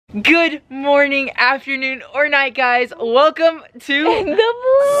Good morning, afternoon, or night, guys. Welcome to the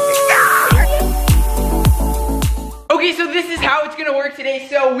vlog. Okay, so this is how it's gonna work today.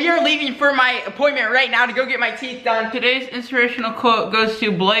 So we are leaving for my appointment right now to go get my teeth done. Today's inspirational quote goes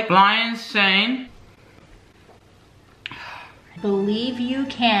to Blake Lyons saying, "Believe you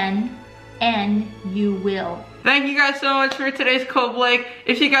can, and you will." Thank you guys so much for today's quote, Blake.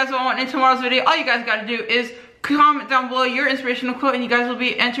 If you guys want in tomorrow's video, all you guys gotta do is comment down below your inspirational quote and you guys will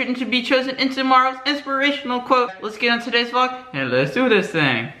be entered to be chosen in tomorrow's inspirational quote. Let's get on today's vlog and let's do this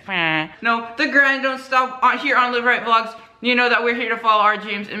thing. No, the grind don't stop here on LivRyte Vlogs. You know that we're here to follow our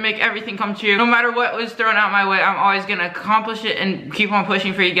dreams and make everything come true. No matter what was thrown out my way, I'm always gonna accomplish it and keep on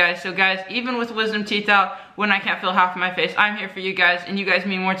pushing for you guys. So guys, even with wisdom teeth out, when I can't feel half of my face, I'm here for you guys, and you guys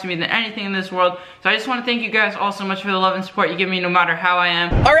mean more to me than anything in this world. So I just want to thank you guys all so much for the love and support you give me no matter how I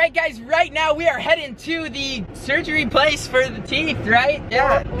am. Alright guys, right now we are heading to the surgery place for the teeth, right?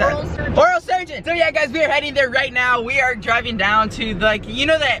 Yeah. Oral surgeon. So yeah guys, we are heading there right now. We are driving down to you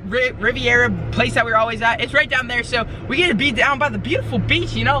know that Riviera place that we're always at? It's right down there, so we get to be down by the beautiful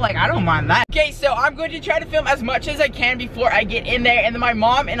beach, you know, like I don't mind that. Okay, so I'm going to try to film as much as I can before I get in there, and then my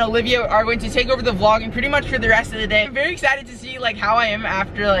mom and Olivia are going to take over the vlogging pretty much for the rest of the day. I'm very excited to see like how I am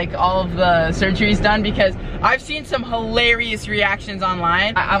after like all of the surgeries done, because I've seen some hilarious reactions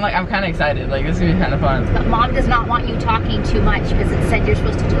online. I'm kind of excited. Like this is gonna be kind of fun. But mom does not want you talking too much because it said you're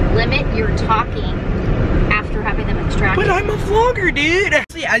supposed to limit your talking after having them extracted. But I'm a vlogger, dude.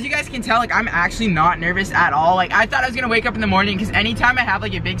 Actually, as you guys can tell, like I'm actually not nervous at all. Like I thought I was gonna wake up in the morning, because anytime I have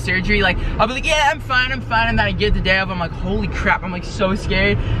like a big surgery, like I'll be like, yeah, I'm fine, and then I get the day of, I'm like, holy crap, I'm like so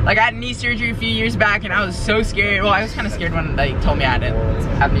scared. Like I had knee surgery a few years back, and I was so scared. Well, I was kind of scared when they told me I didn't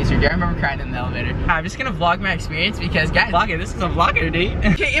have knee surgery. I remember crying in the elevator. I'm just gonna vlog my experience because, guys, vlogger, this is a vlogger, dude.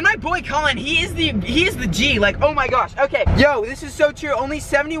 Okay, and my boy Colin, he is the G. Like, oh my gosh. Okay, yo, this is so true. Only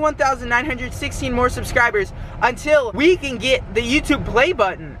 71,916 more subscribers until we can get the YouTube play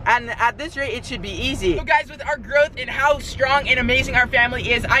button, and at this rate it should be easy. So guys, with our growth and how strong and amazing our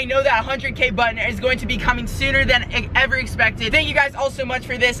family is, I know that 100K button is going to be coming sooner than ever expected. Thank you guys all so much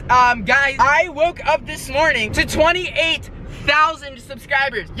for this. Guys, I woke up this morning to 28,000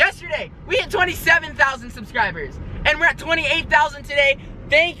 subscribers. Yesterday we hit 27,000 subscribers, and we're at 28,000 today.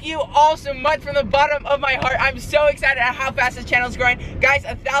 Thank you all so much from the bottom of my heart. I'm so excited at how fast this channel is growing. Guys,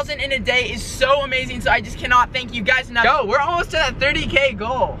 1,000 in a day is so amazing, so I just cannot thank you guys enough. Yo, we're almost to that 30K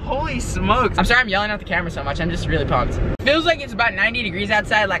goal. Holy smokes. I'm sorry I'm yelling at the camera so much. I'm just really pumped. Feels like it's about 90 degrees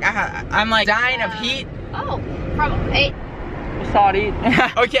outside. Like I'm like dying of heat. Oh, probably. Sorry.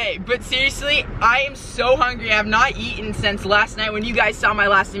 Okay, but seriously, I am so hungry. I have not eaten since last night when you guys saw my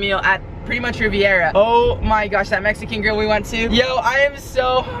last meal at pretty much Riviera. Oh my gosh, that Mexican grill we went to. Yo, I am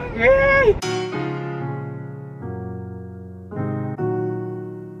so hungry.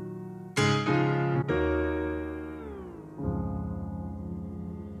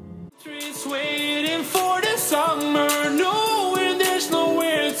 Streets waiting for the summer, knowing there's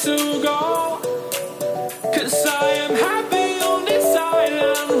nowhere to go. 'Cause I am happy on this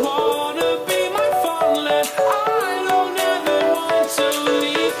island, wanna be my farmland. I don't ever want to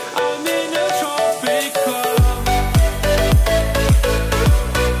leave, I'm in a tropic club.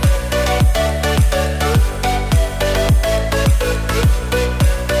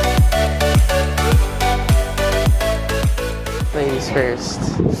 Ladies first.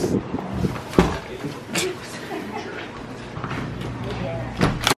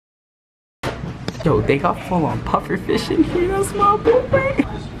 Yo, they got full on puffer fish in here. That's my boy. Look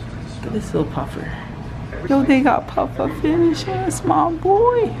at this little puffer. Yo, they got puffer fish. That's my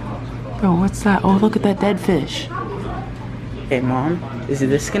boy. Bro, what's that? Oh, look at that dead fish. Hey, mom,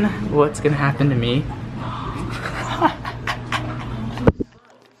 what's gonna happen to me?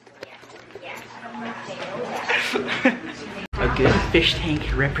 A good fish tank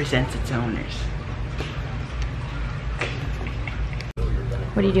represents its owners.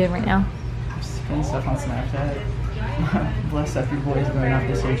 What are you doing right now? Putting stuff on Snapchat. Bless up, your boys going off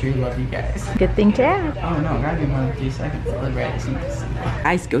the surgery. Love you guys. Good thing to add. Oh no, gotta be more than 3 seconds. LivRyte.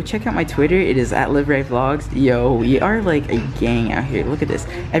 Guys, go check out my Twitter. It is at LivRyte Vlogs. Yo, we are like a gang out here. Look at this.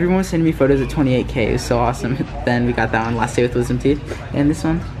 Everyone was sending me photos of 28K. It was so awesome. Then we got that one last day with wisdom teeth, and this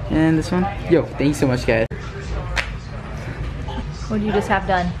one, and this one. Yo, thank you so much, guys. What did you just have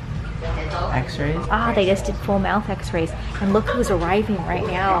done? X-rays. Ah, they just did full mouth x-rays. And look who's arriving right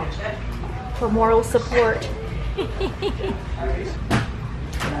now for moral support.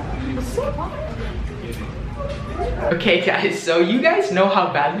 Okay guys, so you guys know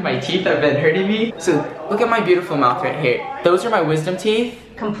how badly my teeth have been hurting me. So look at my beautiful mouth right here. Those are my wisdom teeth.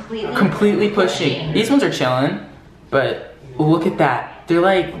 Completely pushing. These ones are chilling, but look at that. They're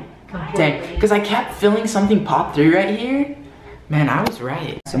like, dang, because I kept feeling something pop through right here. Man, I was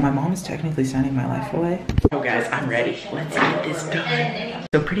right. So my mom is technically signing my life away. Oh guys, I'm ready. Let's get this done.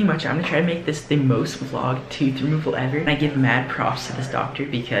 So pretty much I'm gonna try to make this the most vlog tooth removal ever. And I give mad props to this doctor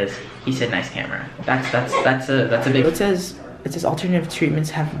because he said nice camera. That's a big. It says alternative treatments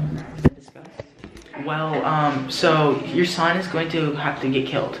have been discussed. Well, so your son is going to have to get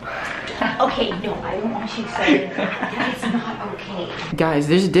killed. Okay, no, I don't want you saying that. That's not okay. Guys,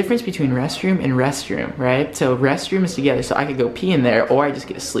 there's a difference between restroom and restroom, right? So restroom is together, so I could go pee in there or I just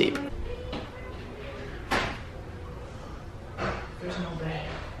get to sleep. There's no bed.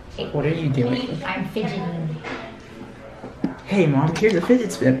 Hey, what are you doing? I'm fidgeting. Hey mom, here's a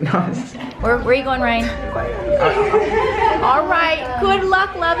fidget spinner. No, Where are you going, Ryan? All right, good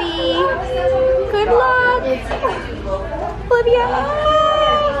luck, Lovey. Good luck. Olivia.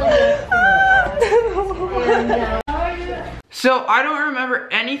 So I don't remember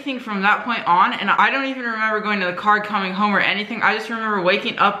anything from that point on, and I don't even remember going to the car, coming home, or anything. I just remember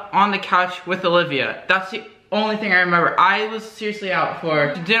waking up on the couch with Olivia. That's the only thing I remember. I was seriously out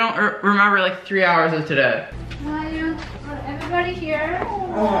for, didn't remember like 3 hours of today. Hi, everybody here.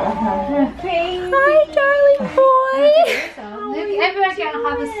 Hi, darling boy. Everyone can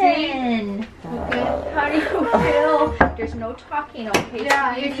have a seat. Okay. How do you feel? There's no talking, okay?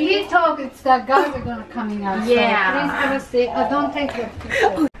 Yeah, if he talk, it's that guy we're gonna coming out. Yeah. So please have a seat. Don't take the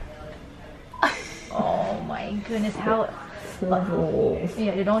picture. Oh my goodness, how?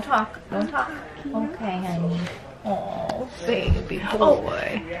 Yeah, don't talk. Don't talk. Okay, honey. Oh, baby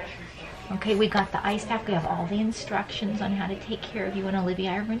boy. Okay, we got the ice pack. We have all the instructions on how to take care of you, and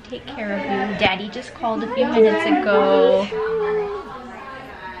Olivia are going to take care of you. Daddy just called a few minutes ago.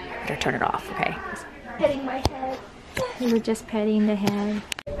 Better turn it off, okay? Petting my head. You were just petting the head.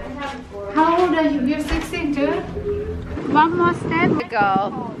 How old are you? You're 16 too? One more step.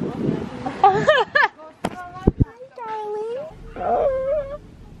 Go.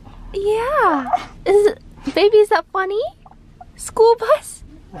 Yeah. Baby, is that funny? School bus?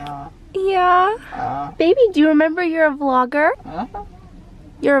 Yeah. Baby, do you remember you're a vlogger?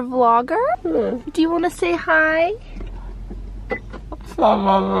 You're a vlogger? Do you want to say hi?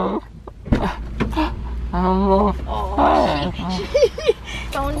 Oh,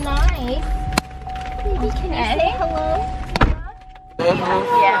 so nice. Baby, can you say hello?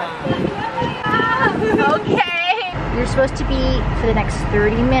 Yeah. Okay. You're supposed to be for the next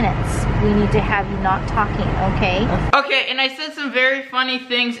 30 minutes. We need to have you not talking, okay? Okay, and I said some very funny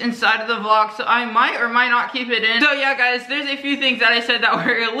things inside of the vlog, so I might or might not keep it in. So yeah, guys, there's a few things that I said that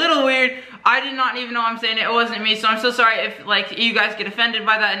were a little weird. I did not even know I'm saying it. It wasn't me, so I'm so sorry if like you guys get offended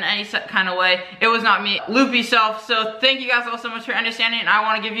by that in any kind of way. It was not me. Loopy self. So thank you guys all so much for understanding, and I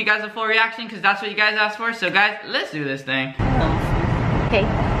want to give you guys a full reaction because that's what you guys asked for. So guys, let's do this thing. Okay,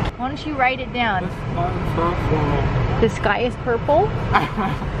 why don't you write it down? The sky is purple?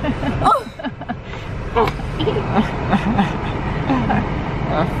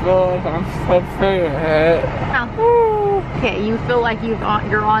 I feel like I'm so Oh. Okay, you feel like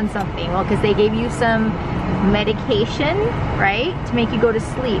you're on something. Well, because they gave you some medication, right? To make you go to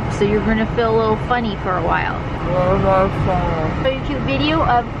sleep. So you're going to feel a little funny for a while. So you cute video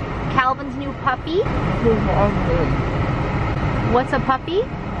of Calvin's new puppy. What's a puppy?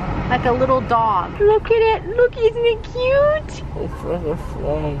 Like a little dog. Look at it. Look, isn't it cute? It's like a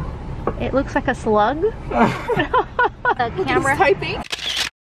slug. It looks like a slug. The camera. Typing.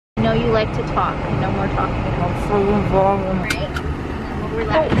 I know you like to talk. No more talking. Right?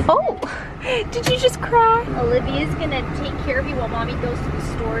 Relax. Oh, did you just cry? Olivia's gonna take care of you while mommy goes to the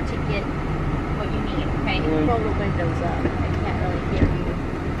store to get what you need. Okay? Roll the windows up. I can't really hear you.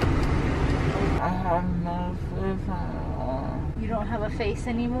 I have no face anymore. You don't have a face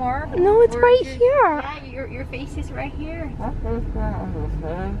anymore? No, it's right here. Yeah, your face is right here. Yeah,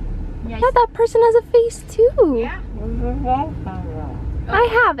 Yeah, that person has a face too. yeah. I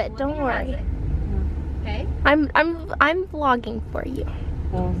have it. Don't worry. Okay. I'm vlogging for you.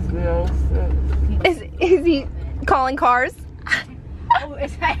 Is he calling cars? Oh,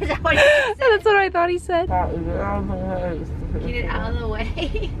 is that what you said? That's what I thought he said. Get it out of the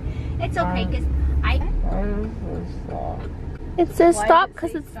way. It's okay, because It says Why stop does it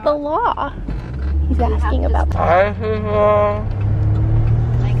because say it's stop? the law. He's asking about that. Hi people,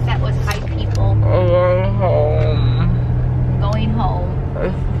 like that was hi people I'm going home. going home. I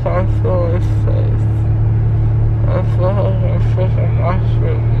feel safe. I feel like I'm such a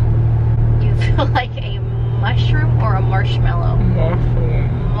mushroom. You feel like a mushroom or a marshmallow? Mushroom.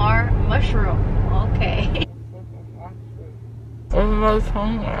 Mushroom. Okay. Where's my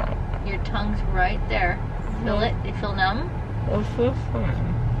tongue at? Your tongue's right there. Feel it? You feel numb? What's this thing?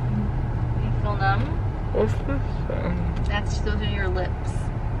 You feel numb? What's this thing? Those are your lips.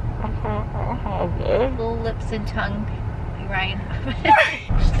 Uh-huh. Little lips and tongue, right?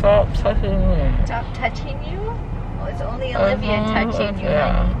 Stop touching me. Stop touching you? Oh, it's only Olivia touching you,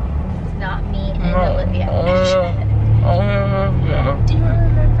 yeah. honey. It's not me and Olivia. Only Olivia. Do you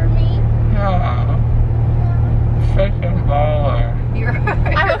remember me? Yeah. Freaking baller.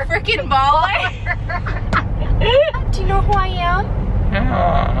 I'm a freaking baller. Do you know who I am?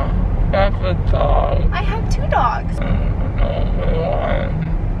 Yeah. That's a dog. I have 2 dogs. Only one.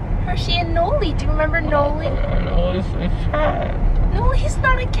 Hershey and Noli. Do you remember Noli? Noli's a cat. Noli's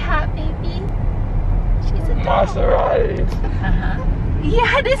not a cat, baby. She's a dog. Maserati.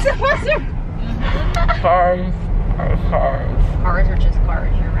 Yeah, it is a Maserati. Cars are cars. Cars are just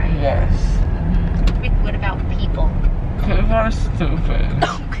cars, you're right. Yes. What about people? People are stupid.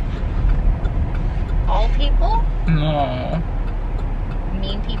 All people? No.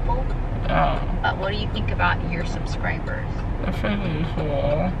 Mean people? Yeah. What do you think about your subscribers? They're pretty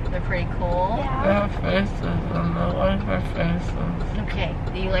cool. They're pretty cool? They have faces and they like their faces. Okay,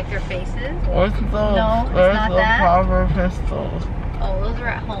 do you like their faces? Where's the, No, it's where's not the that. proper pistols? Oh, those are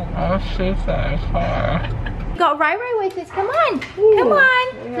at home. I'll shoot that car. Got RyRyte with us. Come on. Come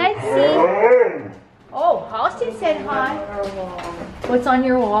on. Let's see. Oh, Austin said hi. What's on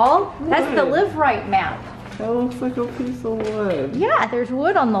your wall? That's the LivRyte map. That looks like a piece of wood. Yeah, there's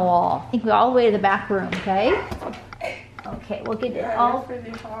wood on the wall. I think we're all the way to the back room, okay? Okay, we'll get it all.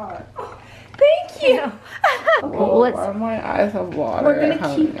 Pretty hot. Thank you. Okay, Oh, let's. my eyes have water. We're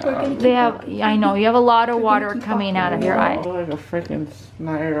gonna keep. They have. I know you have a lot of water coming out of your eyes. Like a freaking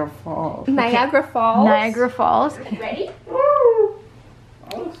Niagara Falls. Niagara Falls. Niagara Falls. Ready?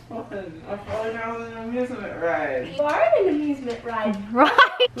 I felt like I was in an amusement ride. You are in an amusement ride. Right.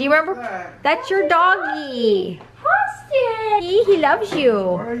 Do you remember? That's your doggy. Austin. He loves you.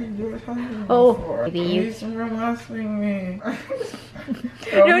 What are you doing? Oh, for? maybe you. He's molesting me.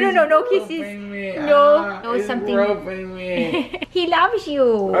 No kisses. Me. No, he's something. Roping me. He loves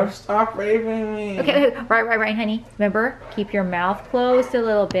you. Stop raping me. Okay, right, honey. Remember, keep your mouth closed a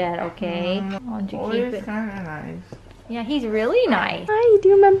little bit, okay? Why don't you keep He's it? kind of nice. Yeah, he's really nice. Hi, do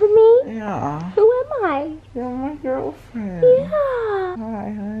you remember me? Yeah. Who am I? You're my girlfriend. Yeah. Hi,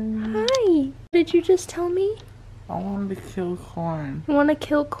 honey. Hi. What did you just tell me? I wanted to kill corn. You want to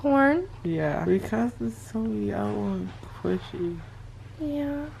kill corn? Yeah, because it's so yellow and squishy.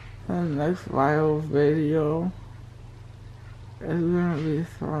 Yeah. The next viral video is gonna be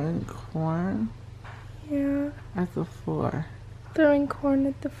throwing corn Yeah. at the floor Throwing corn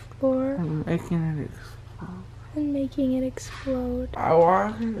at the floor and making it explode. and making it explode. I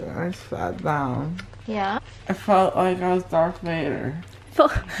walked and I sat down. Yeah. I felt like I was Darth Vader.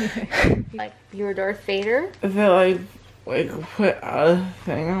 Like you're Darth Vader? If it like put a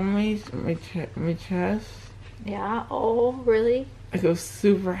thing on me, my chest, Yeah. Oh, really? like it was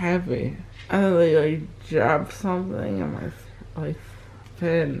super heavy. And then they like jabbed something in my like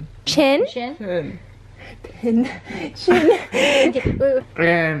chin. Chin? Chin? Chin. Okay, wait.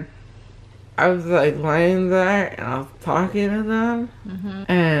 And I was like laying there and I was talking to them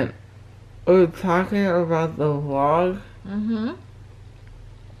and we were talking about the vlog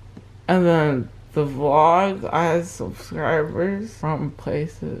and then the vlog I had subscribers from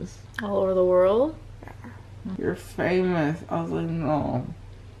places. All over the world? You're famous. I was like, no,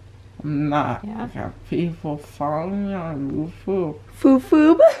 I'm not. Yeah. I got people following me on YouTube.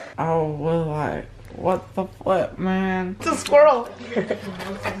 Foo-foob. I was like, what the flip, man? It's a squirrel.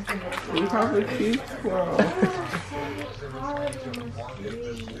 You have a cute squirrel.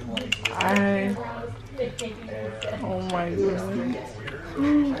 Oh my goodness.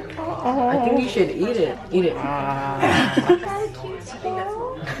 I think you should eat it. Eat it. Yeah.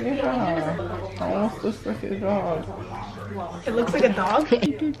 Almost looks like a dog. It looks like a dog. You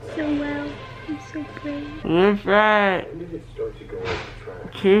did so well. You're so great. LivRyte.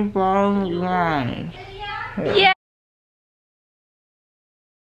 Keep on the line. Yeah.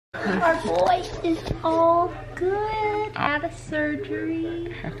 Our boy is all good. Out of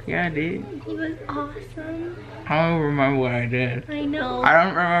surgery. Heck yeah, I did. He was awesome. I don't remember what I did. I know. I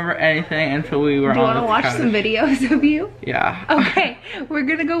don't remember anything until we were Do you on want to the watch couch. some videos of you? Yeah. Okay, we're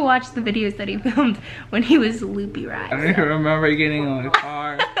gonna go watch the videos that he filmed when he was loopy I ride. don't even remember getting in the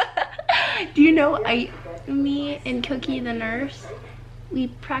car. Do you know, me and Cookie the nurse, we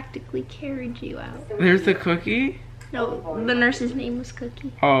practically carried you out. There's a cookie? No, the nurse's name was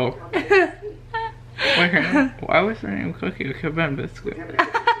Cookie. Oh. Wait, why was her name Cookie? It could have been Biscuit.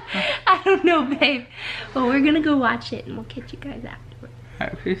 I don't know, babe. But we're gonna go watch it and we'll catch you guys afterwards.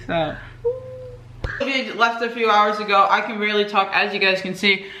 Alright, peace out. If you left a few hours ago, I can barely talk. As you guys can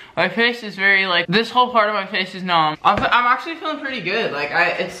see, my face is very like, this whole part of my face is numb. I'm actually feeling pretty good. Like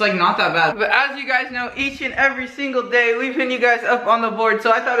it's like not that bad. But as you guys know, each and every single day we pin you guys up on the board.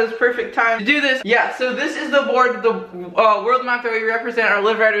 So I thought it was perfect time to do this. Yeah, so this is the board, the world map that we represent our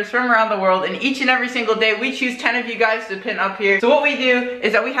LivRyters from around the world. And each and every single day we choose 10 of you guys to pin up here. So what we do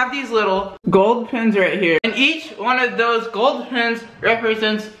is that we have these little gold pins right here. And each one of those gold pins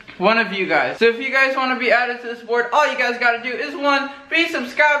represents one of you guys. So if you guys want to be added to this board, all you guys got to do is 1, be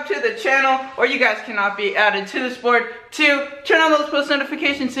subscribed to the channel, or you guys cannot be added to this board. 2, turn on those post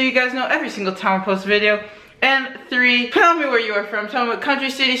notifications so you guys know every single time I post a video. And 3, tell me where you are from. Tell me what country,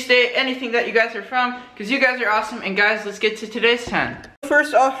 city, state, anything that you guys are from, because you guys are awesome. And guys, let's get to today's 10.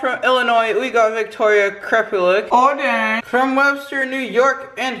 First off, from Illinois, we got Victoria Krepulik. Oh dang. From Webster, New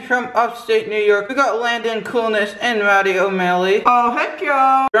York, and from upstate New York, we got Landon Coolness and Maddie O'Malley. Oh heck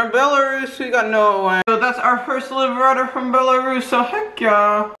yeah. From Belarus, we got Noah Wang. So that's our first LivRyter from Belarus, so heck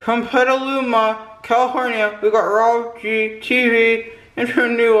yeah. From Petaluma, California, we got Rob G TV. And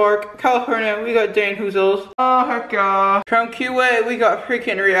from Newark, California, we got Dane Hoozles. Oh heck yeah. From Kuwait, we got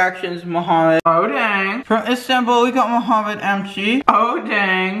freaking reactions Mohammed. Oh dang. From Istanbul, we got Mohammed Amchi. Oh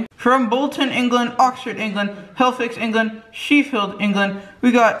dang. From Bolton, England, Oxford, England, Hillfix, England, Sheffield, England,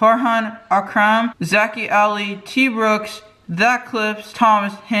 we got Farhan Akram, Zaki Ali, T Brooks, That Clips,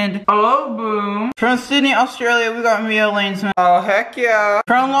 Thomas Hind. Oh boom. From Sydney, Australia, we got Mia Lanesman. Oh heck yeah.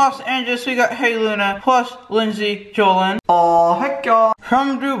 From Los Angeles, we got Hey Luna plus Lindsay Jolan. Oh heck yeah.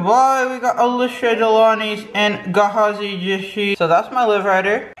 From Dubai, we got Alicia Delanis and Gahazi Jishi. So that's my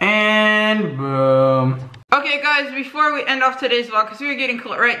LivRyter. And boom. Okay guys, before we end off today's vlog, because we're getting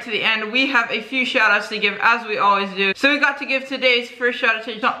right to the end, we have a few shout outs to give as we always do. So we got to give today's first shout out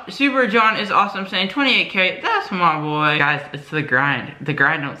to Super John is awesome saying 28K, that's my boy. Guys, it's the grind. The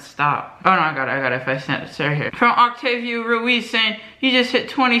grind don't stop. Oh no, I got it if I sent it right here. From Octavio Ruiz saying, you just hit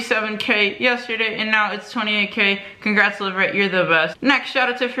 27K yesterday and now it's 28K. Congrats LivRyte, you're the best. Next shout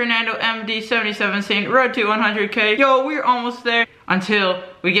out to Fernando MD77 saying, road to 100K. Yo, we're almost there until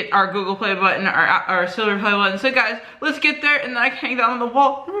we get our Google Play button, our silver play button. So guys, let's get there and then I can hang that on the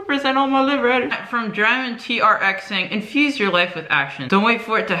wall and represent all my LivRyters. From Dryman TRX saying, infuse your life with action. Don't wait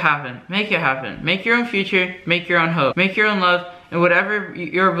for it to happen. Make it happen. Make your own future, make your own hope, make your own love, and whatever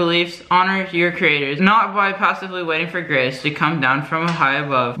your beliefs, honor your creators. Not by passively waiting for grace to come down from high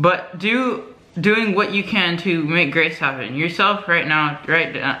above, but doing what you can to make grace happen yourself right now,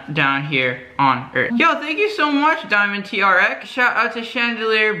 right down here on earth. Yo, thank you so much, Diamond TRX. Shout out to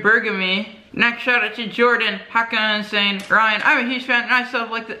Chandelier Bergamy. Next shout out to Jordan Hakan saying, Ryan, I'm a huge fan and I still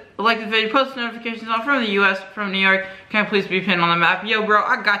like the video, post notifications on from the US, from New York. Can I please be pinned on the map? Yo bro,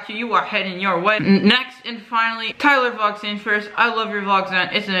 I got you, you are heading your way. Next and finally, Tyler Vlogs saying first, I love your vlogs man,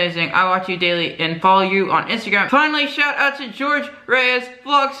 it's amazing. I watch you daily and follow you on Instagram. Finally, shout out to George Reyes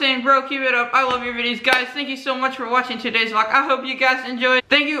Vlogs saying, bro, keep it up. I love your videos. Guys, thank you so much for watching today's vlog. I hope you guys enjoyed.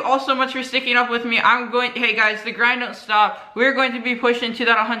 Thank you all so much for sticking up with me. Hey guys, the grind don't stop. We're going to be pushing to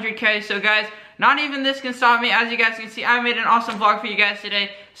that 100K, so guys, not even this can stop me. As you guys can see, I made an awesome vlog for you guys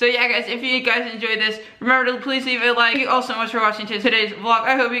today. So yeah guys, if you guys enjoyed this, remember to please leave a like. Thank you all so much for watching today's vlog.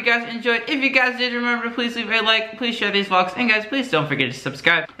 I hope you guys enjoyed. If you guys did, remember to please leave a like. Please share these vlogs. And guys, please don't forget to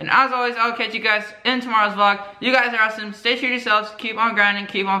subscribe. And as always, I'll catch you guys in tomorrow's vlog. You guys are awesome. Stay true to yourselves. Keep on grinding.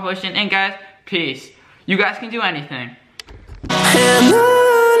 Keep on pushing. And guys, peace. You guys can do anything.